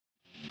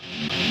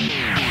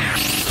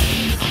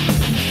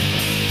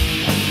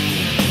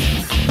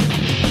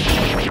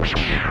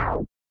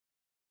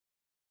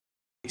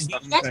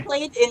you guys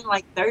play it in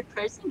like third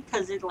person?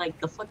 Cause it like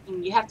the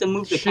fucking you have to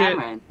move the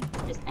camera and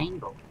this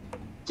angle,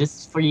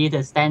 just for you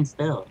to stand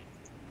still.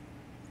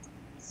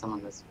 Some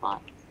of the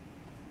spot.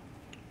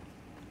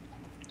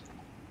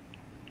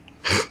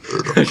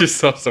 I just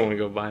saw someone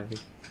go by me.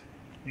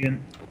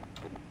 Again.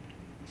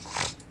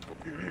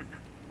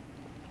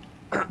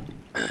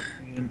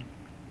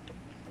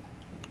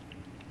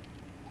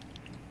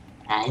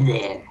 Hi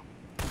there.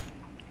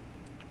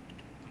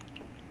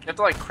 You have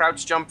to like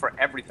crouch jump for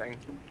everything.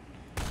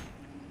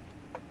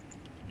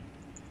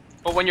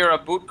 But when you're a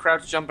boot,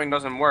 crouch jumping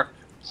doesn't work.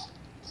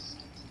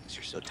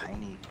 You're so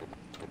tiny.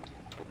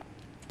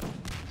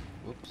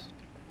 Whoops.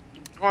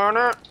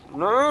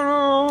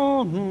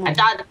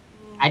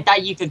 I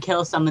thought you could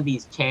kill some of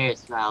these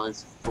chairs, but I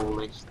was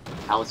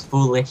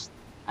foolish.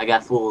 I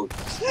got fooled.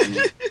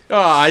 Oh,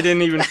 I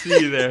didn't even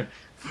see you there.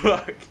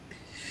 Fuck.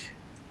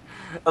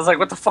 I was like,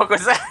 what the fuck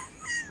was that?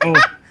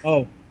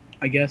 Oh,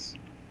 I guess.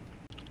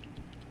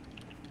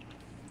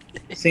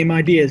 Same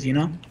ideas, you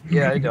know?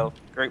 Yeah, I know.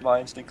 Great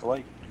minds think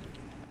alike.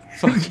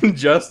 Fucking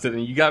Justin,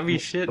 you got me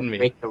shitting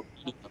me.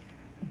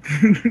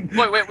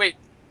 Wait.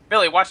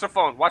 Billy, watch the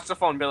phone. Watch the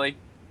phone, Billy.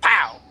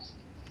 Pow!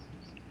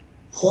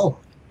 Oh.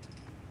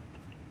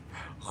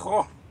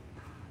 Oh.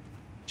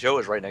 Joe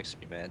is right next to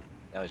me, man.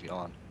 Now he's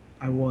gone.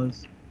 I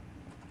was.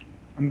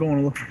 I'm going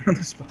to look for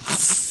another spot.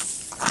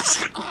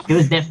 It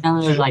was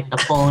definitely like the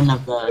phone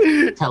of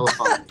the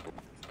telephone.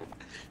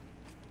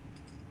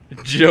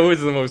 Joe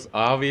is the most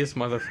obvious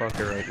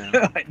motherfucker right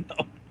now. I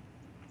know.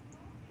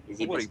 Is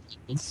he What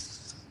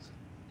just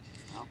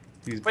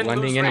He's When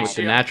blending lose in with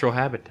ratio. the natural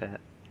habitat.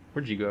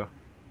 Where'd you go?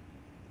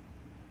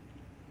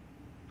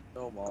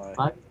 Oh my.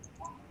 What?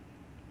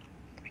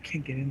 I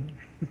can't get in there.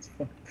 It's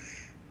fun.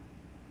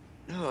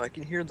 No, I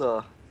can hear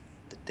the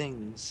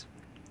things.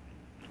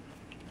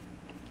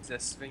 Is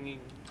that swinging?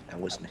 That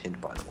wasn't a hint,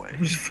 by the way.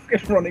 I'm just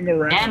fucking running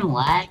around. Damn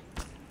lag.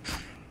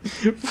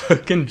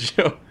 Fucking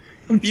Joe.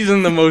 He's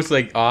in the most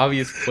like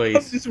obvious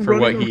place just for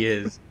what running he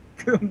is.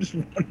 I'm just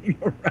running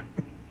around.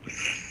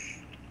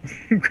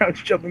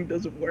 Crouch jumping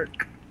doesn't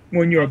work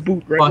when you're a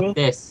boot, right? Fuck Will?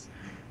 this.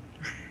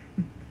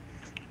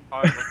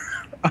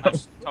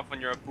 That's tough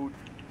when you're a boot.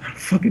 I don't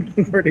fucking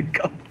know where to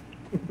go.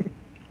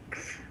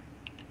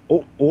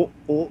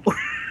 Oh.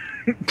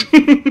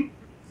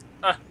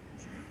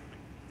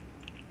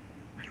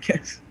 I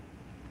guess.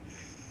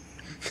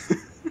 Son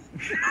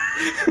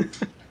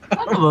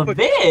of a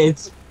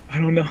bitch. I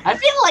don't know. I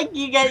feel like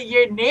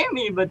you're near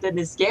me, but then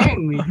it's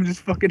scaring me. I'm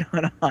just fucking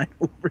on a high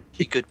over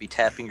He here. could be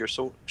tapping your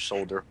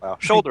shoulder. Wow.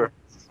 Shoulder.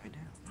 Right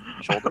now.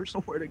 I Shoulders.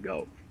 don't know where to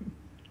go.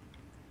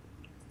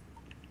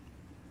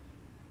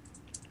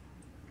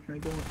 Can I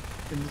go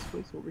in this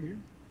place over here?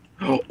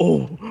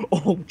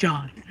 Oh,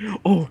 John.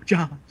 Oh,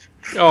 John.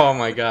 Oh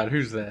my god,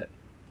 who's that?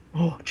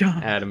 Oh,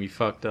 John. Adam, you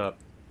fucked up.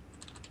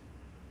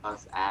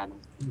 Us Adam.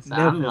 So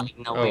Never. I'm like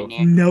nowhere Oh.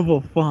 near.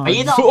 Never fun. Are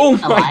you the Oh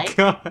only one my alive?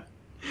 god.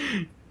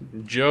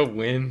 Joe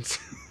wins.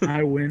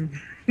 I win.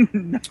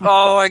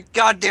 Oh my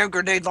goddamn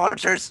grenade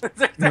launchers.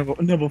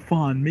 never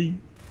fun. Me.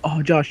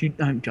 Oh, Josh,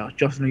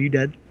 Justin, are you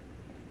dead?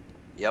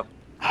 Yep.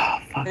 Oh,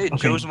 fuck. Hey, Okay.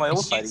 Joe's my old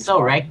This hiding shit's so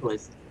spot.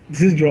 reckless.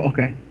 This is Joe.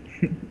 Okay.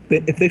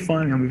 If they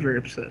find me, I'll be very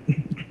upset.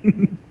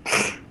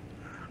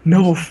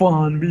 Never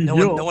fun. Me. No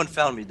yo. one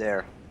found me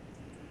there.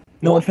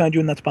 No one found you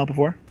in that spot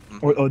before?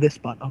 Mhm. Or this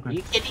spot? Are Okay.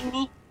 you kidding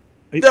me?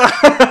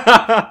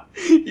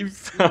 You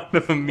found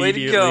him Way to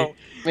immediately. go.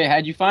 Wait,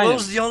 how'd you find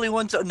Will's him? the only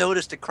one to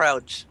notice to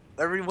crouch.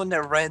 Everyone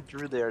that ran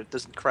through there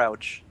doesn't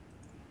crouch.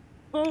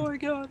 Oh my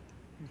god.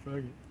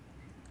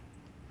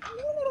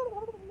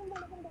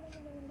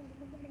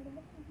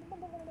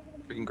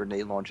 Freaking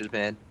grenade launchers,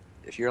 man.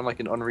 If you're in like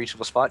an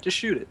unreachable spot, just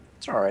shoot it.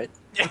 It's alright.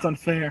 That's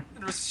unfair.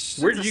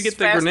 Where did you get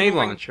the grenade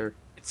launcher?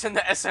 It's in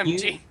the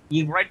SMG.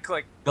 You Right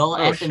click. go Oh,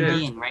 SMG shit.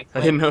 and right I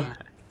click. didn't know.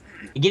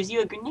 It gives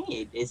you a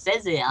grenade. It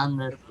says it on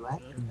the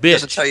left. Bitch.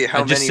 Doesn't tell you how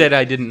I just many- said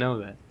I didn't know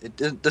that.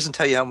 It doesn't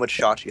tell you how much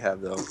shots you have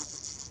though.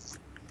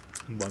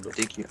 I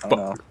think you. I don't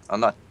know.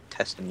 I'm not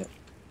testing it.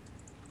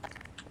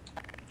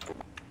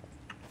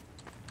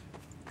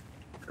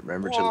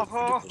 Remember to look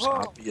for those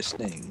obvious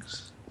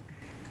things.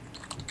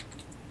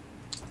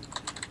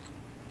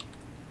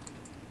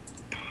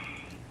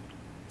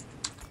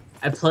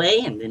 I play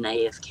and then I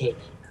AFK.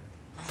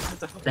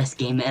 Best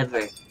game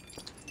ever.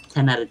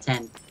 10 out of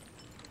 10.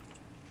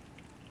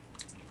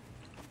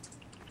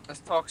 Let's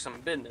talk some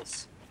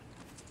business.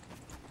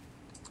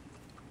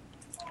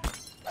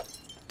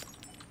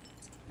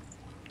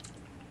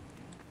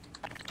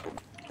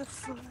 The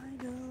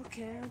final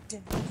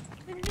countdown.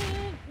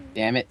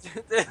 Damn it.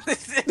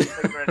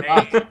 The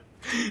grenade.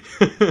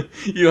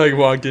 You like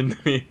walked into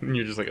me and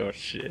you're just like, oh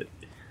shit.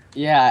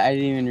 Yeah, I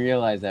didn't even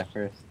realize that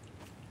first.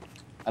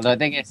 Although I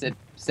think I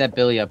set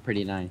Billy up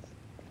pretty nice.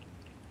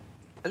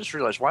 I just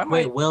realized why am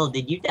Wait, Will,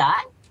 did you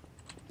die?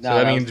 So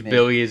that was means me.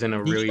 Billy is in a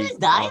Did you really guys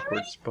die awkward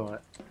already?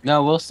 spot.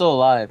 No, Will's still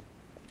alive.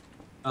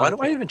 Why do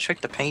I even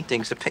check the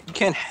paintings? You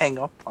can't hang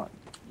up on.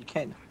 You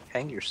can't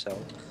hang yourself.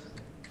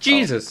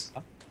 Jesus.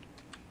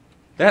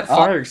 That Oh.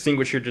 fire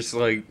extinguisher just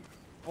like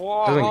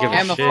Whoa. Doesn't give a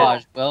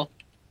Camouflage, Will.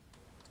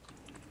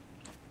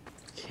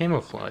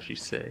 Camouflage, you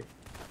say?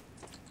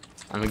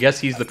 I'm gonna guess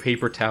he's the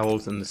paper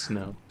towels in the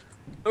snow.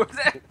 Who's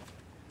that?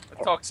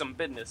 Talk some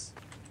business.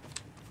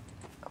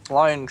 A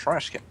flying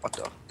trash can. What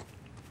the?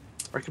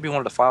 Or it could be one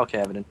of the file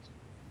cabinets.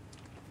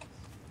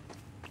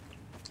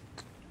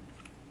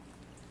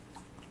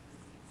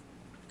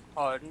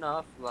 Hard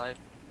enough life.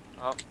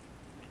 Oh.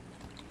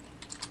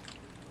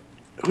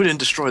 Who didn't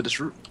destroy this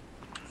room?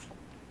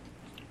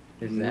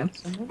 Is that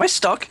someone? Am I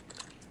stuck?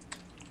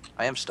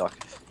 I am stuck.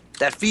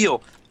 That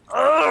feel.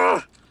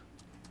 Ugh!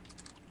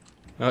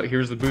 Oh,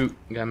 here's the boot.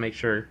 Gotta make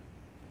sure.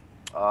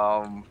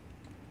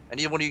 I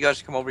need one of you guys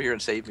to come over here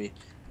and save me.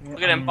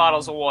 Look at them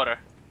bottles of water.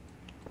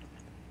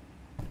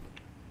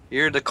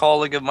 Hear the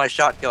calling of my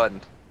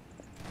shotgun.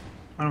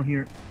 I don't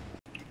hear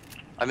it.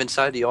 I'm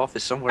inside the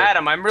office somewhere.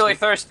 Adam, I'm really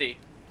thirsty.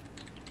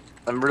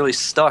 I'm really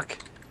stuck.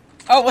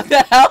 Oh, what the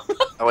hell?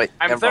 Oh wait,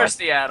 I'm never mind.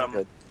 thirsty, Adam.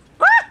 Good.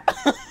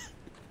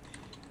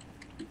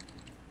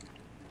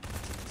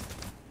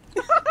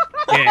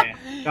 Yeah,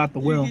 got the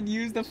You will. could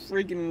use the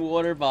freaking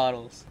water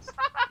bottles.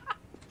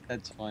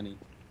 That's funny.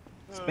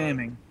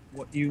 Spamming.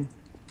 What you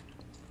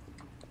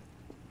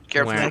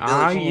Careful, Where that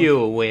are village.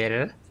 you,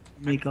 waiter?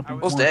 make up. I in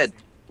was one. dead.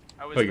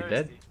 I was Oh, you're thirsty.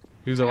 dead?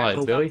 Who's alive,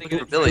 Yeah, Billy?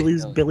 something-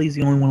 Billy. Billy's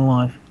the only one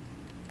alive.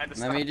 I had to Let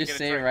stop me to just get a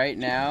say drink. right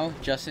now,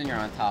 Justin, you're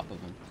on top of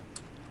him.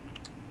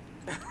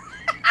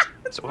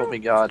 So help me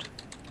God.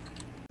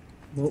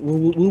 Will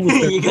was You're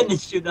thirsty. gonna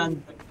shoot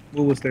on.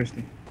 Will was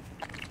thirsty.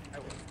 I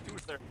was too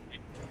thirsty.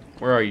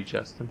 Where are you,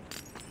 Justin?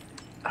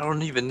 I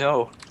don't even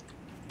know.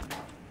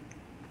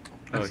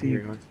 Oh, see here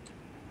you. you are.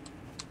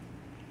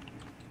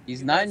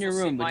 He's not in your guys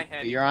will see room, my but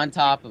head. you're on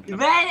top of him.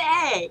 Red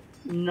A.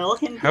 No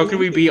him. How could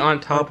we be on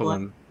top of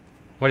him?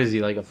 What is he,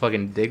 like a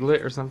fucking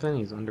Diglett or something?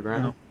 He's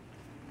underground? No.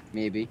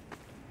 Maybe.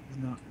 He's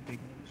not a big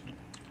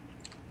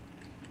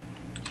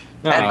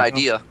I had an Uh-oh.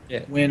 idea.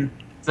 win.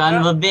 Son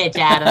of a bitch,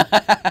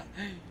 Adam.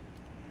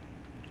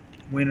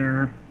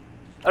 Winner.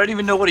 I don't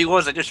even know what he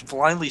was. I just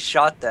blindly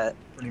shot that.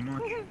 Pretty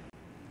much.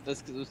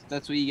 That's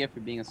what you get for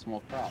being a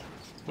small prop.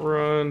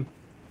 Run.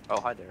 Oh,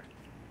 hi there.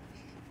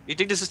 You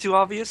think this is too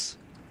obvious?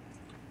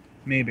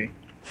 Maybe.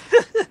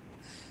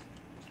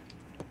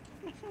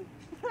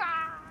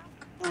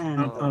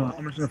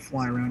 I'm just gonna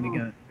fly around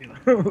again.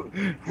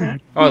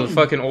 Oh, the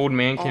fucking old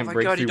man Oh can't my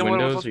break God, you through don't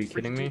wanna windows? Are you freaking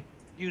kidding me?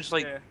 Use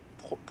like Yeah.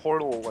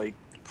 portal like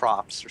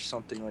props or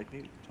something. Like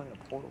maybe playing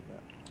a portal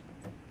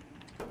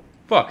map.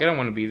 Fuck, I don't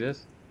want to be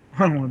this.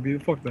 I don't want to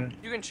be. Fuck that.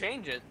 You can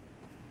change it.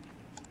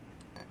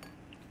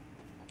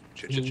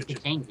 You can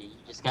change it. You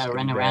just gotta It's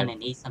run pretty around bad.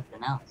 and eat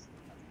something else.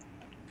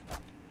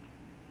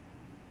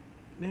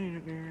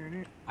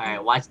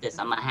 Alright, watch this.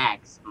 I'm a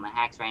hacks. I'm a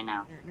hacks right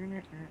now.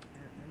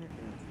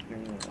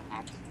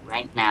 Hacks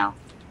right now.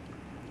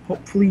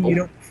 Hopefully you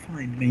don't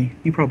find me.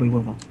 You probably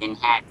will though. In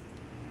hack.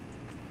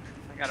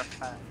 I got a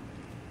fat.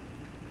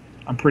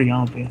 I'm pretty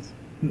obvious.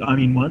 I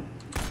mean, what?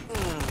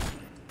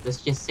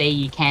 Let's just say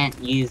you can't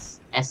use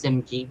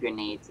SMG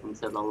grenades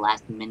until the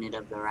last minute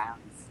of the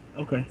round.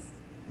 Okay.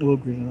 We'll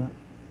agree to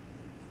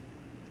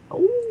that.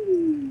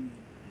 Ooh.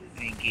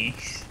 I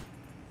guess.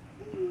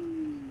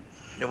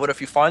 And what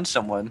if you find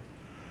someone?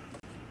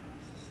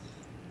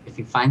 If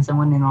you find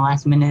someone in the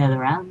last minute of the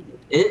round,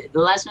 the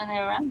last minute of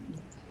the round,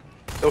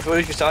 So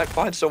if you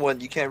find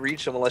someone, you can't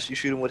reach them unless you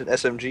shoot them with an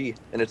SMG,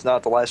 and it's not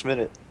at the last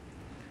minute.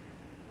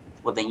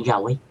 well then you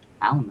gotta wait.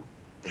 I don't know.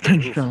 I'm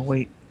just trying to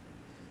wait.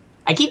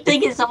 I keep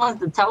thinking someone's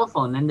the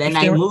telephone, and then If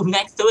I they're- move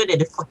next to it, and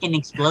it fucking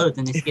explodes,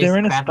 and it If scares they're the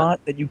in a crap out. spot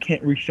that you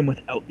can't reach them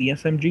without the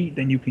SMG,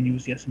 then you can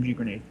use the SMG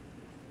grenade.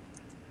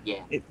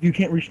 Yeah. If you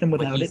can't reach them What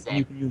without he it, said.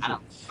 you can use I it.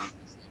 don't.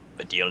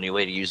 But the only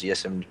way to use the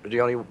SMG,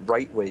 the only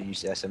right way to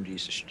use the SMG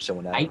is to shoot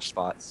someone out I- of the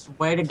spot.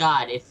 Swear to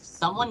God, if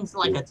someone's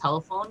like a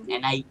telephone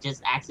and I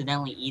just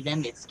accidentally eat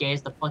them, it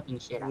scares the fucking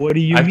shit out. What do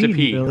you I have mean, to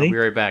pee. I'll Billy? be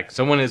right back.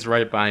 Someone is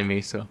right by me,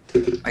 so.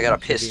 I got a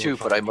piss too,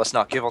 but I must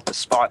not give up the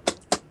spot.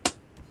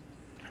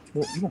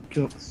 Well, you won't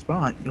kill the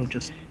spot. You'll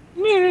just.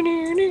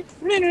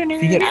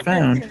 If you get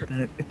found,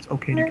 then it's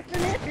okay to. I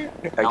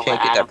can't get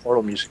Adam. that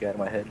portal music out of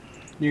my head.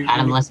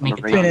 Adam, let's make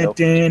a Radio.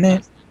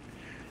 deal.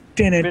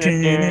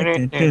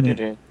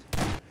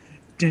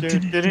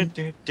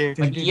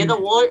 Like, you're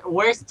the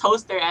worst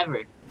toaster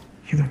ever.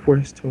 You're the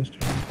worst toaster.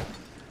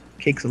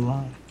 Cake's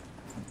alive.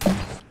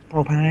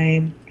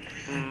 Propane.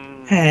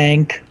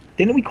 Hank.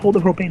 Didn't we call the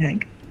propane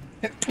Hank?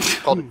 We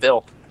called it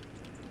Phil.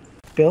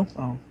 Bill?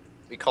 Oh.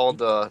 We called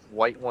the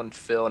white one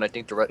Phil, and I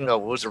think the red. No,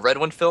 was the red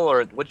one Phil,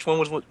 or which one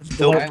was The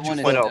Phil white Right one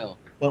is 2.0? Phil.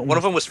 Well, One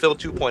of them was Phil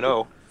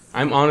 2.0.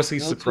 I'm honestly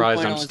Phil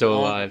surprised 2.0 I'm is still the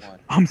long alive. one.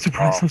 I'm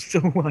surprised Oh. I'm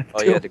still alive. Oh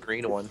too. yeah, the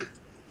green one.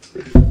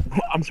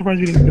 I'm surprised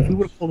we didn't. If we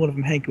would have called one of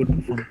them Hank, it would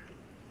have been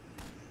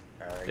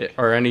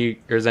funny.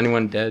 Is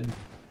anyone dead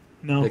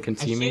No. that can I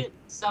see me? shoot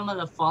some of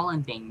the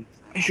fallen things.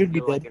 I should be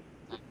feel like dead.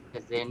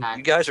 Because they're not.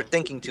 You guys are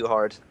thinking too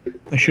hard.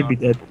 I should be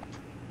dead.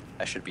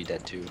 I should be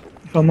dead too.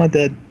 If I'm not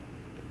dead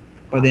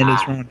by the end of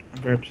this round,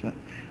 I'm very upset.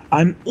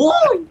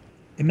 Whoa!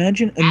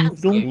 Imagine a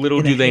needle Little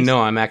in do a they haystack.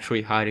 know I'm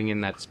actually hiding in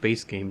that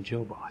space game,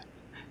 Joe Bot.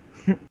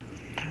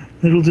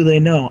 Little do they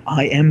know,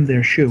 I am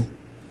their shoe.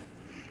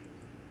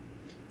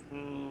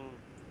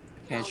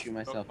 Can't shoot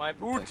myself. My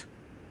boot.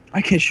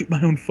 I can't shoot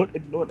my own foot.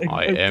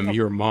 I am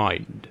your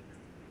mind.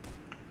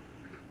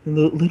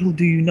 Little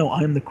do you know,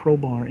 I am the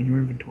crowbar in your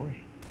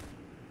inventory.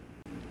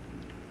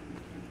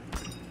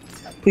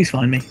 Please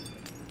find me.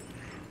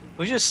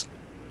 We just...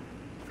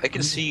 I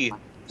can see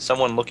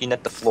someone looking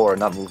at the floor,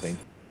 not moving.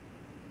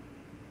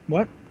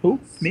 What? Who?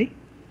 Me?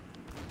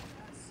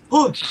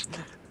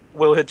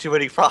 Will hit too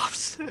many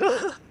props.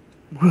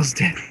 Will's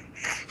dead.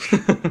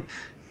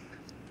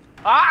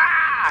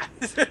 Ah!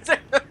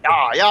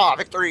 Yeah,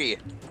 victory!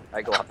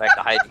 I go back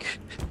to hiding.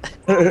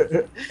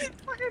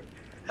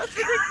 That's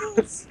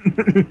ridiculous.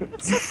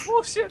 That's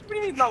bullshit. We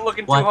need not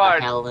looking What too the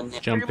hard. hell in there?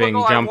 Jumping, I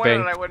wanted jumping,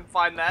 and I wouldn't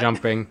find that.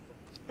 jumping.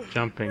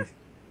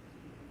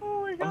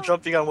 Oh my god. I'm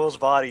jumping on Will's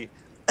body.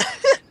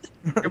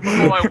 If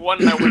I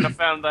won, I wouldn't have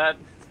found that.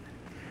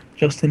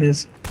 Justin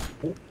is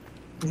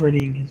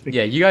readying his victory.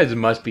 Yeah, you guys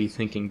must be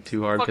thinking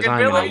too hard because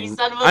Fucking Billy, you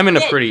son of a I'm in a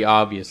bitch. pretty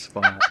obvious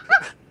spot.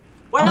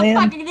 Where I the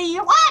am- fuck are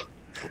you? What?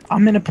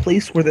 I'm in a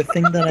place where the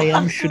thing that I am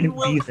I'm shouldn't shooting be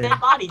Will's there. dead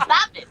body.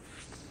 Stop it!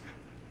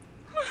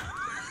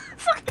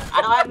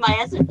 I don't have my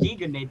SMG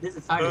grenade. This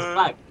is hard as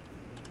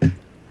fuck.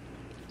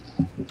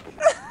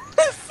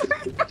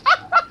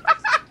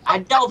 I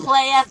don't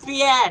play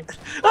FPS.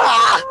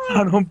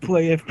 I don't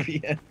play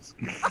FPS.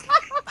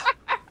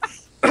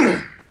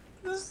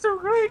 This is so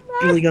great, man.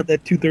 Billy got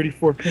that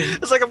 234 ping.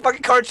 It's like a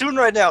fucking cartoon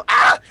right now.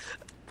 Ah!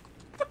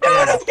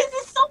 This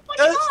is so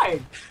fucking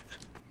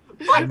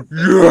hard.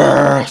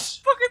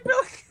 Yes! Fucking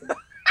Billy.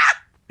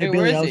 Hey, Hey, Billy,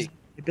 where is I was, he?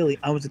 hey, Billy,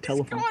 I was a Come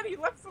telephone. on, he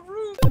left